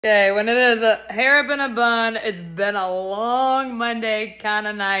Okay, when it is a hair up in a bun, it's been a long Monday kind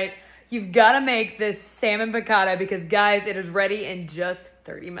of night. You've got to make this salmon piccata because, guys, it is ready in just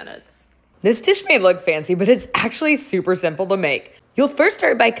 30 minutes. This dish may look fancy, but it's actually super simple to make. You'll first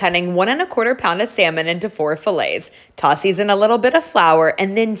start by cutting 1¼ pound of salmon into 4 fillets. Toss these in a little bit of flour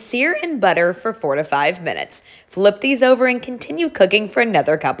and then sear in butter for 4 to 5 minutes. Flip these over and continue cooking for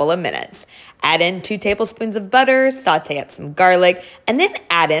another couple of minutes. Add in 2 tablespoons of butter, saute up some garlic, and then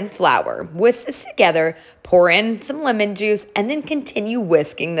add in flour. Whisk this together, pour in some lemon juice, and then continue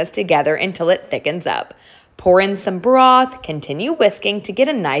whisking this together until it thickens up. Pour in some broth, continue whisking to get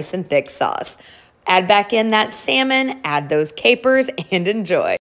a nice and thick sauce. Add back in that salmon, add those capers, and enjoy.